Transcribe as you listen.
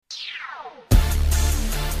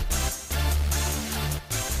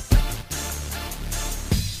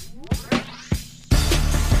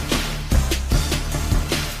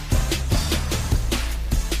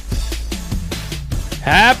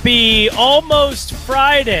Happy almost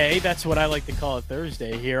Friday. That's what I like to call it,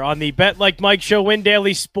 Thursday here on the Bet Like Mike Show,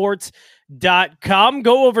 WinDailySports.com.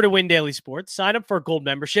 Go over to Win Daily Sports, sign up for a gold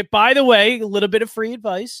membership. By the way, a little bit of free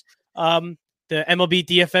advice. The MLB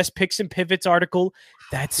DFS Picks and Pivots article,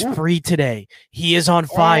 that's free today. He is on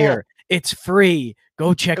fire. It's free.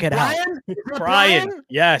 Go check it out. Brian.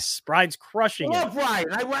 Yes, Brian's crushing it. Brian.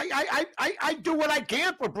 I do what I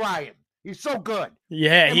can for Brian. He's so good.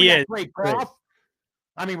 Yeah, and he is. Great golf. Great.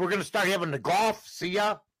 I mean, we're going to start having the golf. See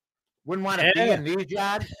ya. Wouldn't want to be in these,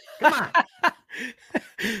 John. Come on.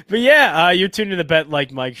 But yeah, you're tuned to the Bet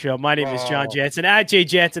Like Mike Show. My name is John Jansen at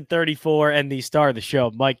JJansen34 and the star of the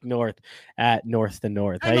show, Mike North at North to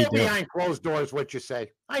North. How you doing? Behind closed doors, what you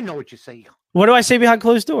say. I know what you say. What do I say behind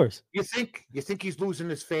closed doors? You think he's losing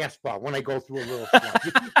his fastball when I go through a little slump.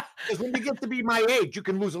 Because when you get to be my age, you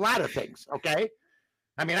can lose a lot of things, okay?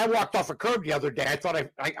 I mean, I walked off a curb the other day. I thought I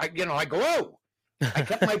go, oh. I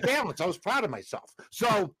kept my balance. I was proud of myself.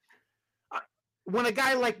 So when a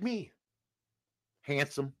guy like me,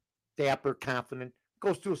 handsome, dapper, confident,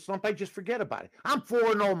 goes through a slump, I just forget about it. I'm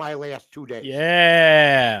 4-0 my last 2 days.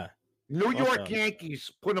 Yeah. New York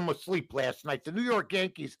Yankees put them asleep last night. The New York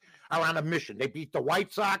Yankees are on a mission. They beat the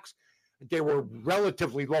White Sox. They were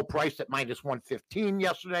relatively low priced at -115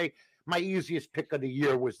 yesterday. My easiest pick of the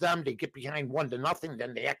year was them. They get behind 1-0,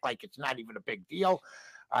 then they act like it's not even a big deal.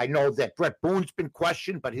 I know that Brett Boone's been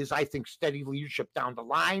questioned, but his, I think, steady leadership down the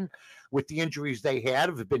line with the injuries they had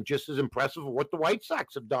have been just as impressive as what the White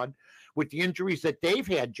Sox have done with the injuries that they've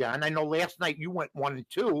had, John. I know last night you went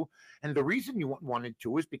 1-2, and the reason you went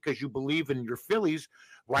 1-2 is because you believe in your Phillies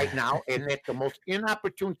right now and at the most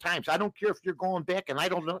inopportune times. I don't care if you're going back, and I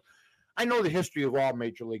don't know. I know the history of all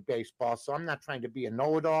Major League Baseball, so I'm not trying to be a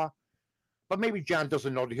know-it-all. But maybe John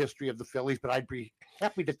doesn't know the history of the Phillies, but I'd be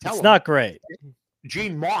happy to tell him. It's not great.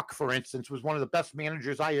 Gene Mauch, for instance, was one of the best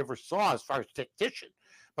managers I ever saw as far as tactician,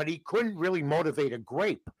 but he couldn't really motivate a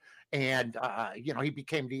grape. And, he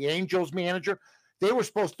became the Angels manager. They were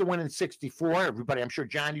supposed to win in 64. Everybody, I'm sure,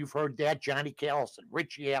 John, you've heard that. Johnny Callison,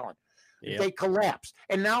 Richie Allen. Yep. They collapsed.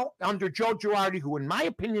 And now under Joe Girardi, who in my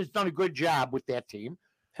opinion has done a good job with that team.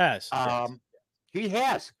 He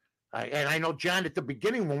has. And I know, John, at the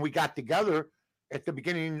beginning when we got together at the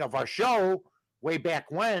beginning of our show, way back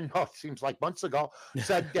when, seems like months ago,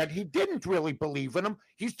 said that he didn't really believe in him.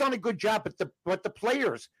 He's done a good job, but the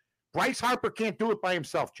players, Bryce Harper can't do it by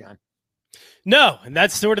himself, John. No, and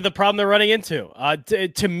that's sort of the problem they're running into.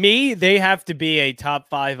 To me, they have to be a top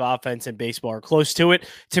 5 offense in baseball or close to it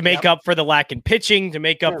to make up for the lack in pitching, to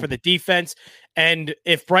make up for the defense. And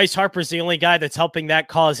if Bryce Harper's the only guy that's helping that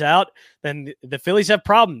cause out, then the Phillies have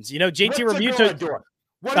problems. JT Realmuto.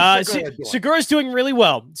 Segura's doing really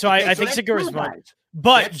well. So I think Segura's fine.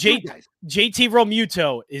 But JT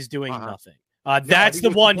Realmuto is doing nothing. That's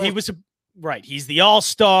the one. He was right. He's the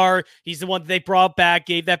all-star. He's the one that they brought back,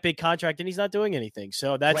 gave that big contract, and he's not doing anything.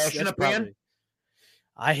 So that's probably.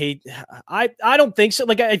 I don't think so.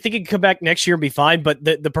 Like, I think he can come back next year and be fine, but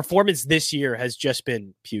the performance this year has just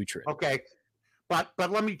been putrid. Okay. But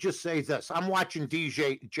let me just say this. I'm watching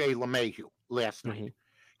DJ LeMahieu last night.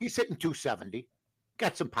 He's hitting 270.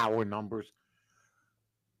 Got some power numbers.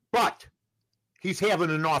 But he's having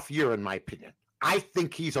an off year, in my opinion. I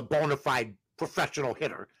think he's a bona fide professional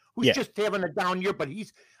hitter who's just having a down year, but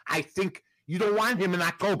I think you don't want him in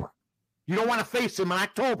October. You don't want to face him in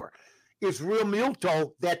October. Is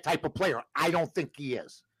Realmuto that type of player? I don't think he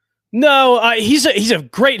is. No, he's a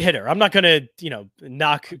great hitter. I'm not going to,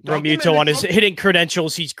 knock Realmuto on his hitting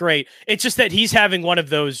credentials. He's great. It's just that he's having one of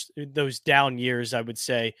those down years, I would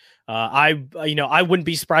say. I wouldn't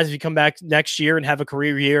be surprised if he come back next year and have a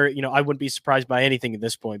career year. I wouldn't be surprised by anything at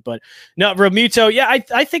this point. But no, Realmuto,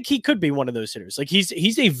 I think he could be one of those hitters. Like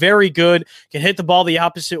he's a very good, can hit the ball the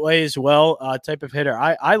opposite way as well type of hitter.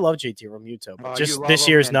 I love JT Realmuto, but just this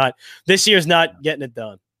year's not getting it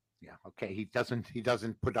done. Yeah, okay. He doesn't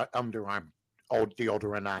put underarm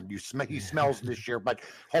deodorant on. He smells this year, but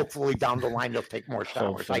hopefully down the line he'll take more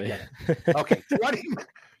showers. Hopefully. I get it. Okay,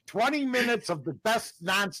 20 minutes of the best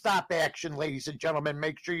nonstop action, ladies and gentlemen.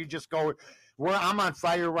 Make sure you just go. I'm on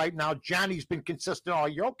fire right now. Johnny's been consistent all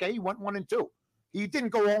year. Okay, he went 1-2. He didn't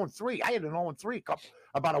go 0-3. I had an 0-3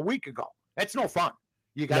 about a week ago. That's no fun.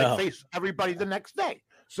 You got to face everybody the next day.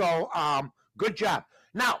 So, good job.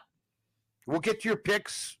 Now, we'll get to your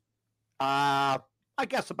picks. I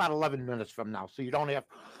guess about 11 minutes from now, so you don't have,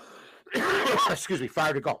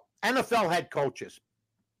 fire to go. NFL head coaches.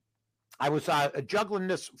 I was juggling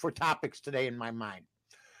this for topics today in my mind.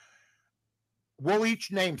 We'll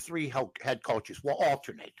each name 3 head coaches. We'll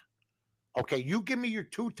alternate. Okay, you give me your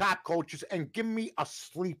 2 top coaches and give me a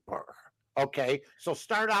sleeper. Okay, so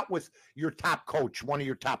start out with your top coach, one of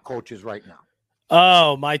your top coaches right now.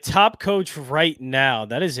 Oh, my top coach right now.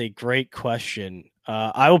 That is a great question.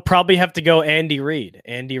 I will probably have to go Andy Reid.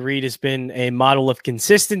 Andy Reid has been a model of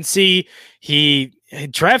consistency. He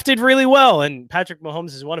drafted really well, and Patrick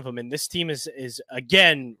Mahomes is one of them. And this team is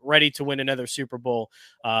again ready to win another Super Bowl.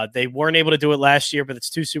 They weren't able to do it last year, but it's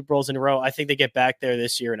 2 Super Bowls in a row. I think they get back there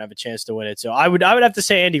this year and have a chance to win it. So I would have to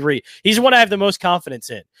say Andy Reid. He's the one I have the most confidence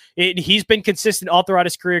in. He's been consistent all throughout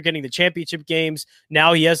his career, getting the championship games.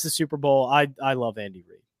 Now he has the Super Bowl. I love Andy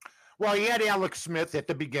Reid. Well, he had Alex Smith at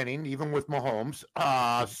the beginning, even with Mahomes.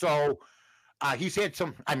 So he's had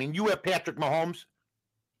some. I mean, you have Patrick Mahomes,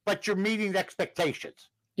 but you're meeting expectations.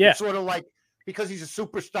 Yeah. It's sort of like, because he's a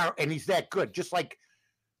superstar and he's that good. Just like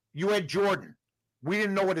you had Jordan. We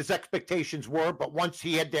didn't know what his expectations were, but once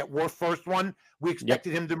he had that first one, we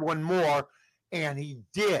expected him to win more, and he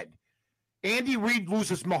did. Andy Reid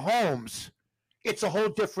loses Mahomes. It's a whole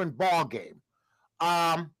different ball game.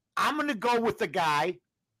 I'm going to go with the guy.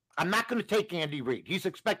 I'm not going to take Andy Reid. He's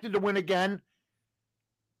expected to win again.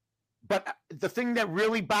 But the thing that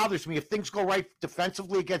really bothers me, if things go right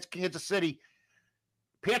defensively against Kansas City,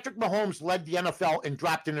 Patrick Mahomes led the NFL in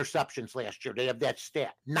dropped interceptions last year. They have that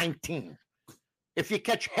stat, 19. If you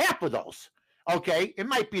catch half of those, okay, it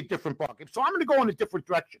might be a different ballgame. So I'm going to go in a different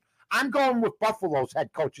direction. I'm going with Buffalo's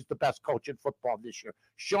head coach is the best coach in football this year,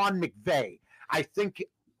 Sean McVay. I think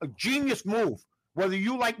a genius move. Whether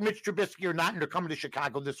you like Mitch Trubisky or not, and they're coming to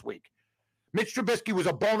Chicago this week. Mitch Trubisky was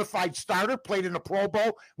a bona fide starter, played in the Pro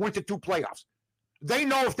Bowl, went to 2 playoffs. They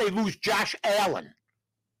know if they lose Josh Allen,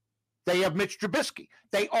 they have Mitch Trubisky.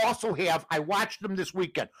 They also have, I watched them this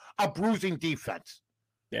weekend, a bruising defense.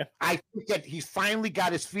 Yeah. I think that he's finally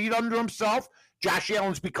got his feet under himself. Josh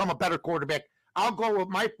Allen's become a better quarterback. I'll go with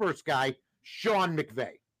my first guy, Sean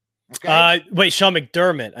McVay. Okay? Wait, Sean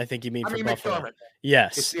McDermott, I think you mean for Buffalo. McDermott.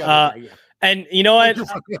 Yes. And you know what?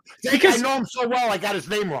 Because I know him so well, I got his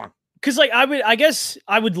name wrong. Because, I guess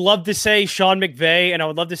I would love to say Sean McVay and I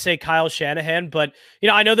would love to say Kyle Shanahan, but,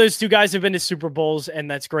 I know those 2 guys have been to Super Bowls and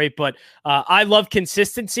that's great, but I love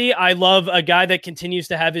consistency. I love a guy that continues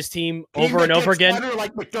to have his team over and over again. Better,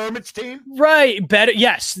 like McDermott's team? Right. Better.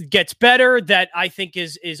 Yes. Gets better. That I think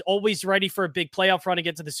is always ready for a big playoff run to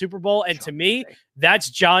get to the Super Bowl. And to me, that's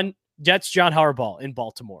John Harbaugh in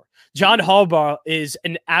Baltimore. John Harbaugh is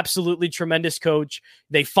an absolutely tremendous coach.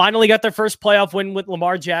 They finally got their first playoff win with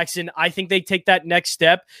Lamar Jackson. I think they take that next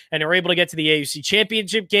step and are able to get to the AFC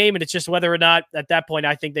Championship game. And it's just whether or not at that point,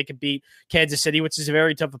 I think they could beat Kansas City, which is a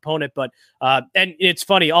very tough opponent. But, and it's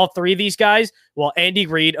funny, all 3 of these guys, well, Andy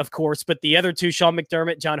Reid, of course, but the other 2, Sean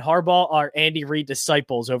McDermott, John Harbaugh, are Andy Reid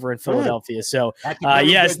disciples over in Philadelphia. So,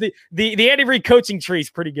 yes, the Andy Reid coaching tree is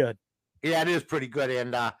pretty good. Yeah, it is pretty good.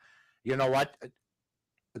 And, you know what?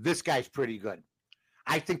 This guy's pretty good.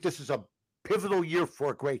 I think this is a pivotal year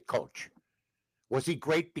for a great coach. Was he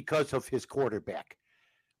great because of his quarterback?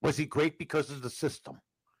 Was he great because of the system?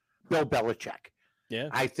 Bill Belichick. Yeah.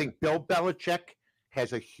 I think Bill Belichick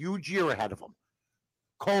has a huge year ahead of him.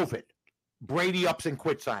 COVID. Brady ups and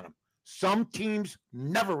quits on him. Some teams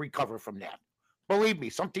never recover from that. Believe me,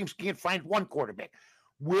 some teams can't find one quarterback.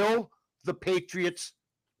 Will the Patriots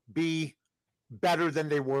be better than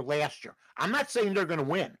they were last year? I'm not saying they're going to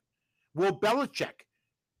win. Will Belichick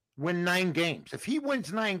win 9 games? If he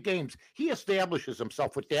wins 9 games, he establishes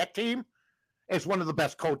himself with that team as one of the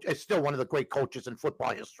best coaches, as still one of the great coaches in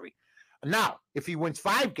football history. Now, if he wins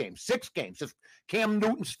 5 games, 6 games, if Cam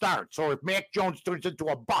Newton starts, or if Mac Jones turns into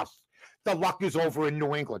a bust, the luck is over in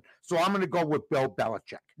New England. So I'm going to go with Bill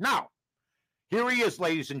Belichick. Now, here he is,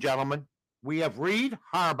 ladies and gentlemen. We have Reid,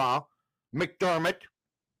 Harbaugh, McDermott.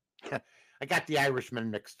 I got the Irishman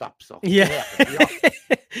mixed up, so yeah.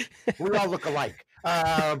 We all look alike.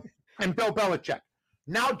 And Bill Belichick.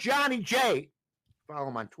 Now Johnny J, follow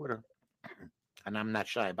him on Twitter, and I'm not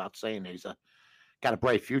shy about saying he's got a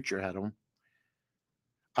bright future ahead of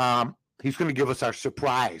him. He's going to give us our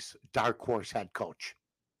surprise dark horse head coach.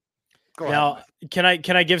 Now, can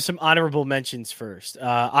I give some honorable mentions first?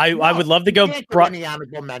 I would love to go. Any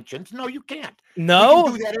honorable mentions? No, you can't. No,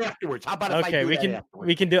 we can do that afterwards. How about if I do that afterwards?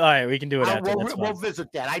 We can do. All right, we can do it after. We'll visit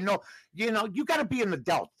that. I know. You got to be an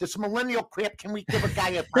adult. This millennial crap. Can we give a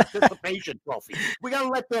guy a participation trophy? We got to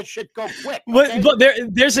let that shit go quick. Okay? But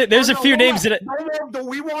there's a few names that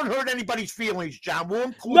we won't hurt anybody's feelings, John.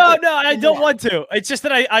 No, I don't want to. It's just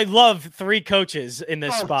that I love 3 coaches in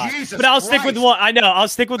this spot. Jesus but I'll Christ. stick with one. I know. I'll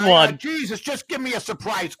stick with one. Jesus, just give me a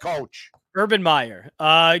surprise coach. Urban Meyer.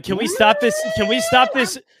 Can we stop this? Can we stop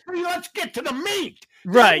this? Let's get to the meat.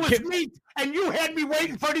 Right. That was me, and you had me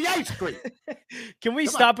waiting for the ice cream. Can we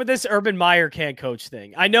stop with this Urban Meyer can't coach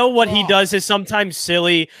thing? I know what he does is sometimes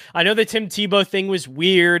silly. I know the Tim Tebow thing was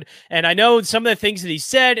weird. And I know some of the things that he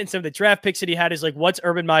said and some of the draft picks that he had is like, what's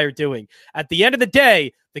Urban Meyer doing? At the end of the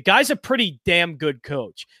day, the guy's a pretty damn good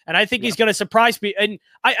coach. And I think he's going to surprise me. And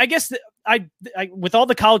I guess I with all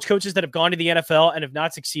the college coaches that have gone to the NFL and have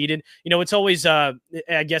not succeeded, it's always, I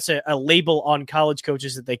guess, a label on college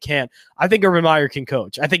coaches that they can't. I think Urban Meyer can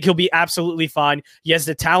coach. I think he'll be absolutely fine. He has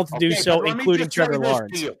the talent to do so, including Trevor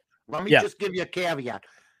Lawrence. Let me just give you a caveat.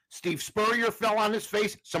 Steve Spurrier fell on his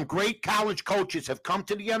face. Some great college coaches have come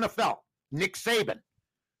to the NFL. Nick Saban,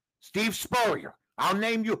 Steve Spurrier. I'll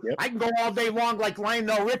name you. Yep. I can go all day long like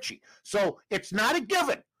Lionel Richie. So it's not a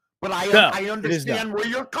given, but I understand where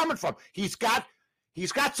you're coming from. He's got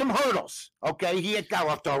some hurdles. Okay, he had got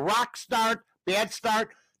off to a rock start, bad start.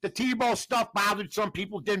 The Tebow stuff bothered some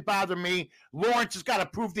people, didn't bother me. Lawrence has got to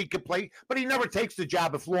prove he can play, but he never takes the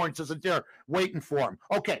job if Lawrence isn't there waiting for him.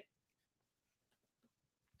 Okay.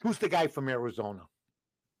 Who's the guy from Arizona?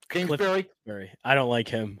 Kingsbury? I don't like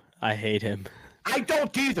him. I hate him. I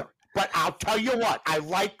don't either. But I'll tell you what, I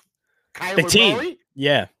like Kyler Murray.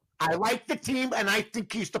 Yeah. I like the team, and I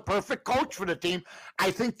think he's the perfect coach for the team. I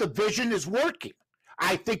think the vision is working.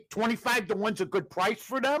 I think 25-1's a good price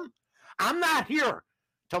for them. I'm not here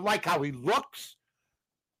to like how he looks,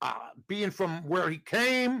 being from where he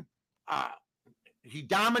came. He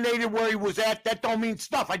dominated where he was at. That don't mean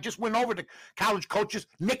stuff. I just went over to college coaches.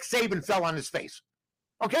 Nick Saban fell on his face.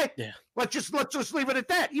 Okay? Yeah. Let's just leave it at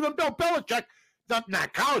that. Even Bill Belichick,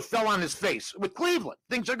 not college, fell on his face with Cleveland.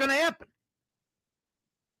 Things are going to happen.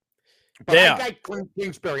 But I like Clint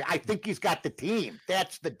Kingsbury. I think he's got the team.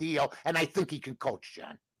 That's the deal. And I think he can coach,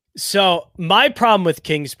 John. So my problem with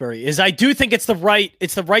Kingsbury is I do think it's the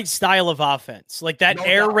right style of offense. Like that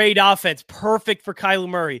air raid offense, perfect for Kyler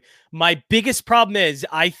Murray. My biggest problem is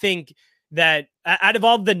I think that out of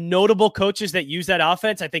all the notable coaches that use that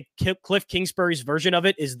offense, I think Cliff Kingsbury's version of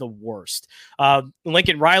it is the worst.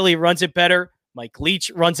 Lincoln Riley runs it better. Mike Leach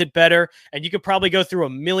runs it better, and you could probably go through a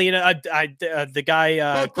million. The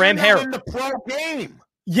guy Graham Harrell in the pro game.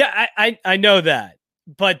 Yeah, I know that,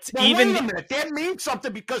 but wait a minute, that means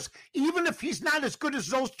something because even if he's not as good as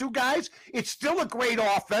those two guys, it's still a great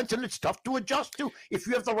offense, and it's tough to adjust to if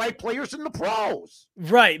you have the right players in the pros.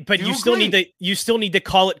 Right, but you still need to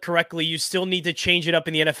call it correctly. You still need to change it up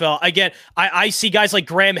in the NFL. Again, I see guys like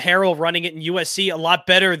Graham Harrell running it in USC a lot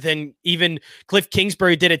better than even Cliff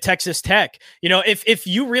Kingsbury did at Texas Tech. If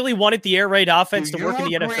you really wanted the air raid offense to work in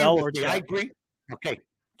the NFL, I agree. Okay,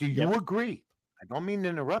 do you agree? I don't mean to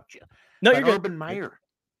interrupt you. No, you're good.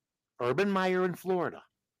 Urban Meyer in Florida,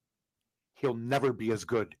 he'll never be as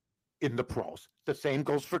good in the pros. The same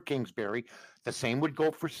goes for Kingsbury. The same would go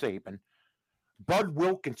for Saban. Bud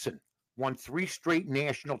Wilkinson won 3 straight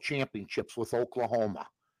national championships with Oklahoma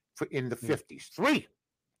in the 50s. 3.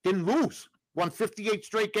 Didn't lose. Won 58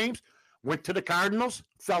 straight games. Went to the Cardinals.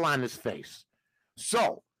 Fell on his face.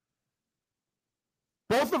 So,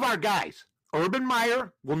 both of our guys, Urban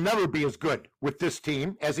Meyer will never be as good with this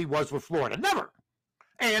team as he was with Florida. Never.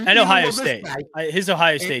 And Ohio State. His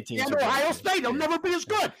Ohio State team. And Ohio State. He'll never be as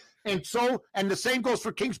good. And the same goes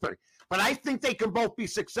for Kingsbury. But I think they can both be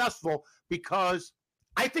successful because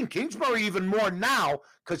I think Kingsbury even more now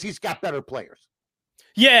because he's got better players.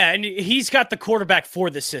 Yeah, and he's got the quarterback for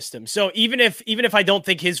the system. So even if I don't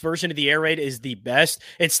think his version of the air raid is the best,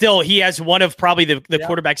 it's still he has one of probably the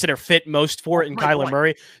quarterbacks that are fit most for it in Kyler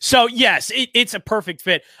Murray. So yes, it's a perfect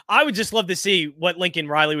fit. I would just love to see what Lincoln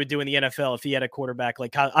Riley would do in the NFL if he had a quarterback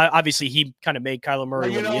like obviously he kind of made Kyler Murray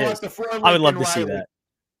what he is. I would love to see that.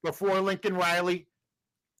 Before Lincoln Riley,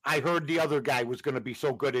 I heard the other guy was going to be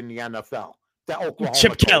so good in the NFL. The Oklahoma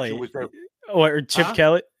Chip Kelly. Or Chip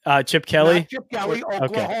Kelly? Chip Kelly? Not Chip Kelly,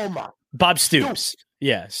 Oklahoma. Okay. Bob Stoops.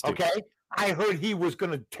 Yes. Okay. I heard he was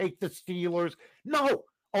going to take the Steelers. No.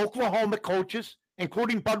 Oklahoma coaches,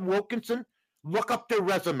 including Bud Wilkinson, look up their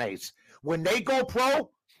resumes. When they go pro,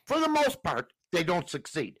 for the most part, they don't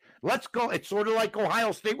succeed. Let's go. It's sort of like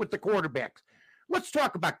Ohio State with the quarterbacks. Let's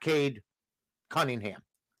talk about Cade Cunningham.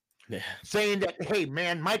 Yeah. Saying that, hey,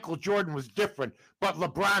 man, Michael Jordan was different, but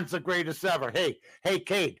LeBron's the greatest ever. Hey,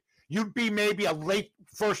 Cade, you'd be maybe a late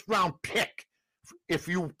first-round pick if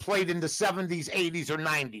you played in the 70s, 80s, or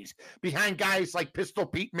 90s, behind guys like Pistol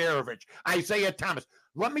Pete Maravich, Isaiah Thomas.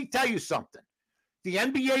 Let me tell you something. The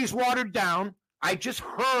NBA's watered down. I just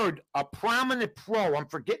heard a prominent pro, I'm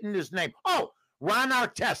forgetting his name. Oh, Ron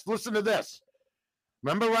Artest. Listen to this.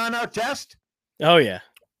 Remember Ron Artest? Oh, yeah.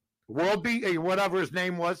 World beat, whatever his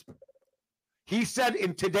name was. He said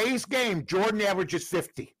in today's game, Jordan averages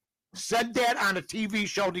 50. said that on a TV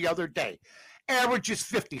show the other day. Average is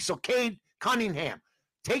 50. So, Cade Cunningham,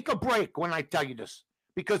 take a break when I tell you this,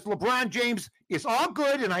 because LeBron James is all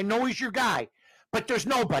good, and I know he's your guy, but there's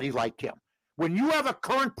nobody like him. When you have a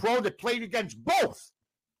current pro that played against both.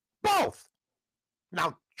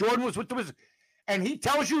 Now, Jordan was with the Wizards, and he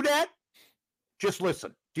tells you that, just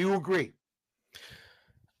listen. Do you agree?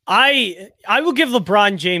 I will give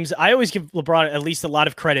LeBron James, I always give LeBron at least a lot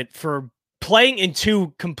of credit for playing in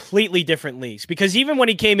two completely different leagues, because even when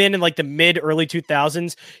he came in like the early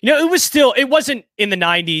 2000s, it wasn't in the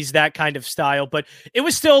 90s, that kind of style, but it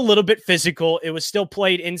was still a little bit physical. It was still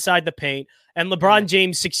played inside the paint, and LeBron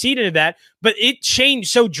James succeeded in that, but it changed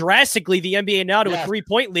so drastically the NBA now to a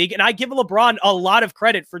 3-point league. And I give LeBron a lot of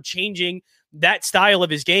credit for changing that style of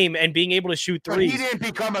his game and being able to shoot threes. But he didn't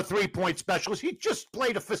become a 3-point specialist. He just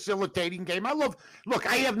played a facilitating game. Look,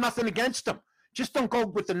 I have nothing against him. Just don't go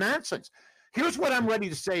with the nonsense. Here's what I'm ready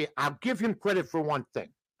to say. I'll give him credit for one thing.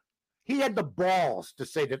 He had the balls to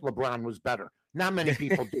say that LeBron was better. Not many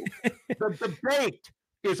people do. The debate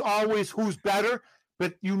is always who's better,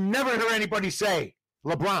 but you never hear anybody say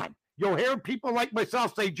LeBron. You'll hear people like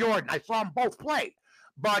myself say Jordan. I saw them both play.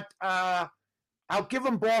 But I'll give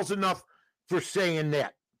him balls enough for saying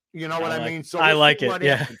that. You know what I mean? So I like it.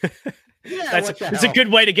 Yeah. Yeah, it's a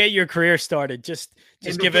good way to get your career started. Just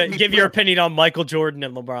give your opinion on Michael Jordan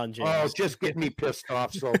and LeBron James. Oh, just get me pissed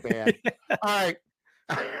off so bad. All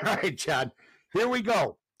right, John. Here we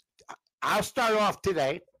go. I'll start off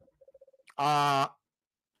today. I'm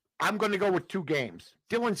going to go with 2 games.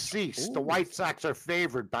 Dylan Cease. The White Sox are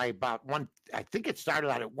favored by about one. I think it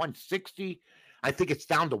started out at 160. I think it's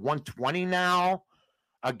down to 120 now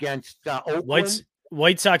against Oakland.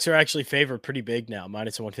 White Sox are actually favored pretty big now,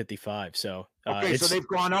 minus 155. So so they've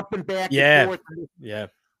gone up and back. Yeah, and forth. Yeah.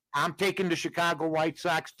 I'm taking the Chicago White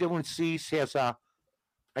Sox. Dylan Cease has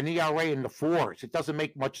an ERA in the 4s. It doesn't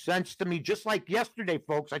make much sense to me. Just like yesterday,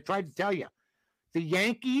 folks, I tried to tell you, the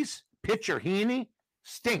Yankees pitcher Heaney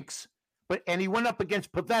stinks, and he went up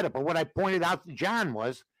against Pivetta. But what I pointed out to John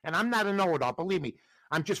was, and I'm not a know-it-all, believe me,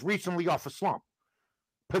 I'm just recently off a slump.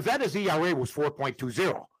 Pivetta's ERA was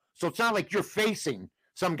 4.20. So it's not like you're facing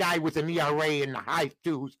some guy with an ERA in the high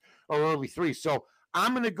 2s or early 3s. So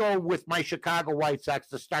I'm going to go with my Chicago White Sox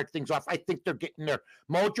to start things off. I think they're getting their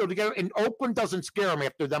mojo together. And Oakland doesn't scare them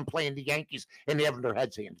after them playing the Yankees and having their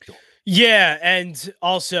heads handed to them. Yeah, and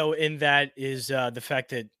also in that is the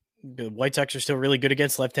fact that the White Sox are still really good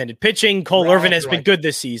against left-handed pitching. Cole Irvin has been good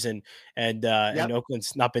this season, and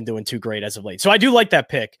Oakland's not been doing too great as of late. So I do like that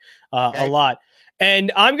pick a lot.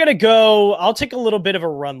 And I'll take a little bit of a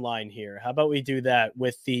run line here. How about we do that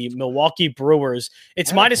with the Milwaukee Brewers?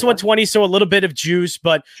 It's minus 120, so a little bit of juice,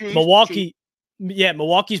 but Milwaukee's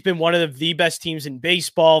been one of the best teams in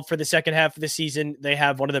baseball for the second half of the season. They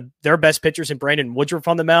have one of their best pitchers in Brandon Woodruff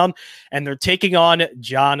on the mound, and they're taking on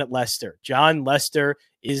John Lester. John Lester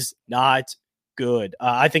is not good.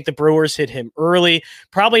 I think the Brewers hit him early,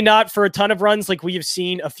 probably not for a ton of runs like we have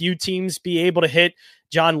seen a few teams be able to hit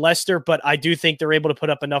John Lester, but I do think they're able to put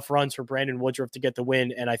up enough runs for Brandon Woodruff to get the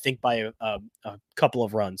win, and I think by a couple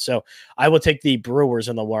of runs. So I will take the Brewers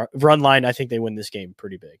on the run line. I think they win this game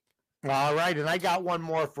pretty big. All right, and I got one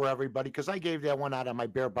more for everybody because I gave that one out on my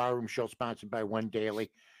Bear Barroom show sponsored by One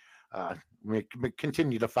Daily. We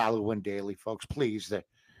continue to follow One Daily, folks, please.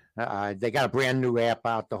 They got a brand new app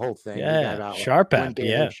out, the whole thing. Yeah, got, Sharp app,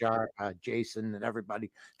 yeah. Sharp, Jason and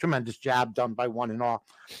everybody. Tremendous job done by one and all.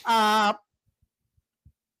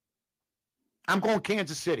 I'm going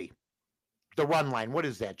Kansas City. The run line. What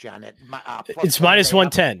is that, John? It's minus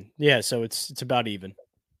 110. Yeah, so it's about even.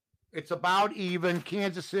 It's about even.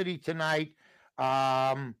 Kansas City tonight. Who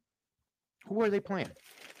are they playing?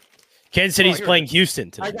 Kansas City's playing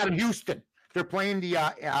Houston tonight. I got Houston. They're playing the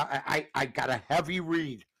I got a heavy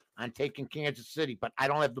read on taking Kansas City, but I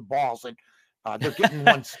don't have the balls, and they're getting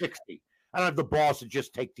 160. I don't have the balls to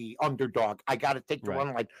just take the underdog. I got to take the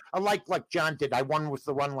run line. I like John did. I won with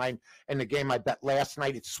the run line in the game I bet last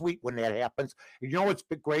night. It's sweet when that happens. You know what's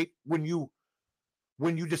great? When you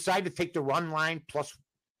decide to take the run line plus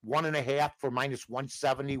 1.5 for minus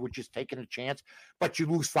 170, which is taking a chance, but you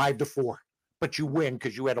lose 5-4, but you win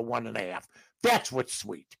because you had a 1.5. That's what's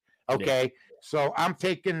sweet. Okay. Yeah. So I'm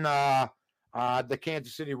taking the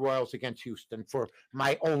Kansas City Royals against Houston for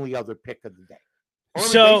my only other pick of the day.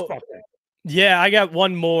 Yeah, I got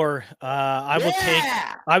one more.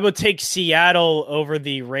 I will take Seattle over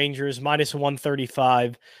the Rangers minus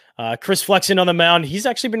 135. Chris Flexen on the mound, he's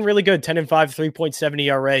actually been really good, 10-5, 3.7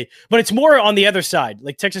 ERA. But it's more on the other side.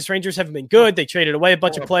 Like Texas Rangers haven't been good. They traded away a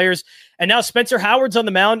bunch of players. And now Spencer Howard's on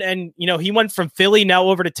the mound. And, he went from Philly now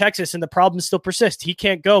over to Texas, and the problems still persist. He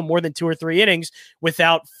can't go more than 2 or 3 innings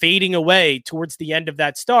without fading away towards the end of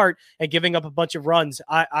that start and giving up a bunch of runs.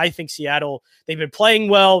 I think Seattle, they've been playing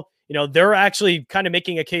well. They're actually kind of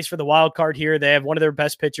making a case for the wild card here. They have one of their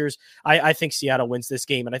best pitchers. I think Seattle wins this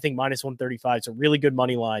game, and I think minus 135 is a really good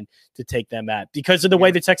money line to take them at because of the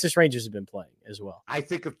way the Texas Rangers have been playing as well. I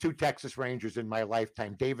think of 2 Texas Rangers in my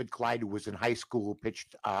lifetime. David Clyde, who was in high school, who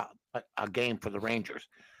pitched a game for the Rangers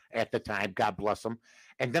at the time. God bless him.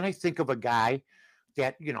 And then I think of a guy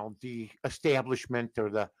that, the establishment or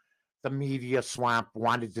the media swamp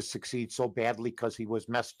wanted to succeed so badly because he was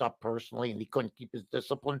messed up personally and he couldn't keep his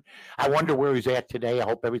discipline. I wonder where he's at today. I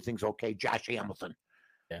hope everything's okay. Josh Hamilton.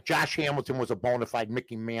 Yeah. Josh Hamilton was a bona fide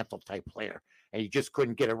Mickey Mantle type player, and he just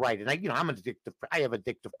couldn't get it right. And I have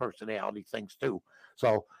addictive personality things too.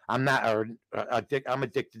 So I'm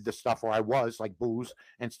addicted to stuff, or I was, like booze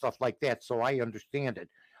and stuff like that. So I understand it.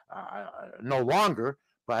 No longer,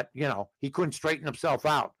 but he couldn't straighten himself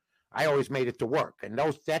out. I always made it to work, and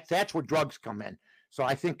that's where drugs come in. So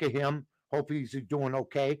I think of him. Hope he's doing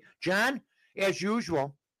okay. John, as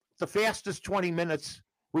usual, the fastest 20 minutes.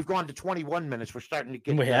 We've gone to 21 minutes. We're starting to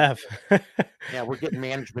get. We have. Yeah, we're getting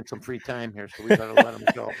management some free time here, so we better let him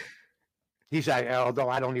go. Although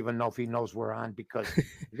I don't even know if he knows we're on because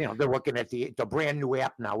they're looking at the brand new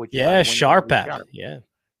app now. Which Sharp app. Yeah,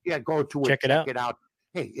 go to check it out.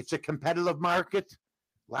 Hey, it's a competitive market.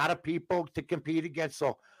 A lot of people to compete against.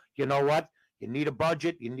 So. You know what? You need a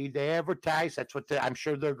budget. You need to advertise. That's what I'm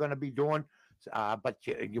sure they're going to be doing. But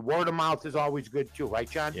your word of mouth is always good too, right,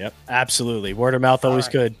 John? Yep, absolutely. Word of mouth always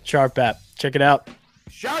good. Sharp app. Check it out.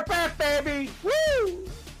 Sharp app, baby. Woo!